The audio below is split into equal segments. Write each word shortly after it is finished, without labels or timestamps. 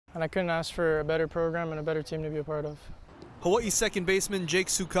And I couldn't ask for a better program and a better team to be a part of. Hawaii second baseman Jake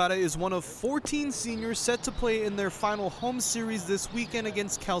Tsukada is one of 14 seniors set to play in their final home series this weekend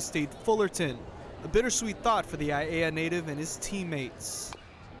against Cal State Fullerton. A bittersweet thought for the Aiea native and his teammates.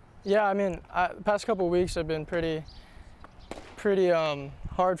 Yeah, I mean, the past couple of weeks have been pretty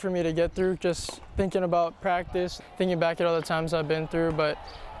hard for me to get through, just thinking about practice, thinking back at all the times I've been through, but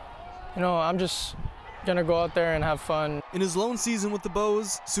you know, I'm just gonna go out there and have fun. In his lone season with the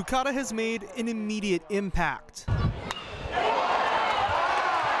Bows, Tsukada has made an immediate impact.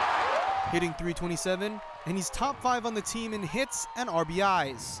 Hitting .327, and he's top 5 on the team in hits and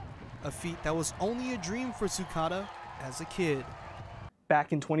RBIs, a feat that was only a dream for Tsukada as a kid.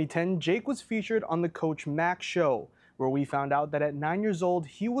 Back in 2010, Jake was featured on the Coach Mac Show, where we found out that at 9 years old,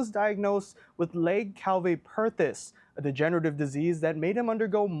 he was diagnosed with leg calvé-perthus, a degenerative disease that made him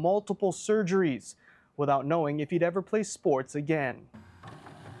undergo multiple surgeries, without knowing if he'd ever play sports again.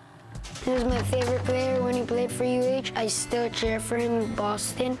 He was my favorite player when he played for UH. I still cheer for him in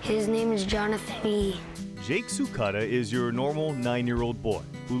Boston. His name is Jonathan E. Jake Tsukada is your normal 9-year-old boy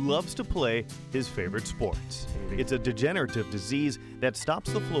who loves to play his favorite sports. It's a degenerative disease that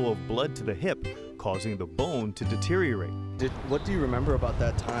stops the flow of blood to the hip, causing the bone to deteriorate. What do you remember about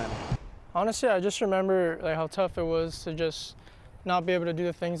that time? Honestly, I just remember how tough it was to just not be able to do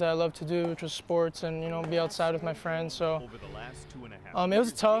the things that I love to do, which was sports and, you know, be outside with my friends. So it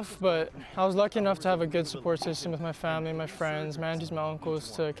was tough, but I was lucky enough to have a good support system with my family, my friends, my aunties, my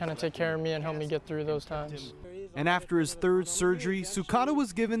uncles to kind of take care of me and help me get through those times. And after his third surgery, Tsukada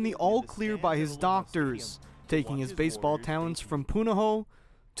was given the all clear by his doctors, taking his baseball talents from Punahou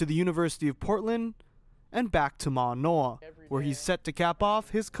to the University of Portland and back to Manoa, where he's set to cap off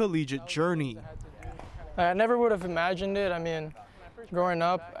his collegiate journey. I never would have imagined it. I mean, growing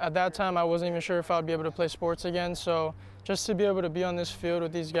up, at that time, I wasn't even sure if I'd be able to play sports again. So just to be able to be on this field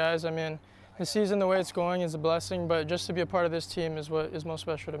with these guys, I mean, the season, the way it's going is a blessing, but just to be a part of this team is what is most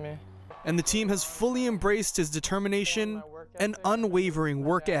special to me. And the team has fully embraced his determination and unwavering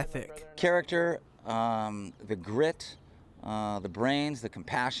work ethic. Character, the grit, the brains, the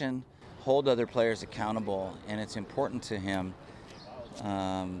compassion, hold other players accountable, and it's important to him.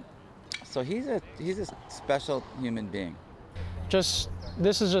 So he's a special human being. This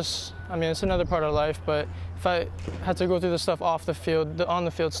is just, I mean, it's another part of life, but if I had to go through the stuff off the field, the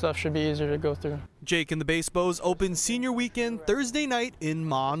on-the-field stuff should be easier to go through. Jake and the Base Bows open senior weekend Thursday night in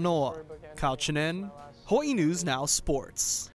Manoa. Kyle Chinen, Hawaii News Now Sports.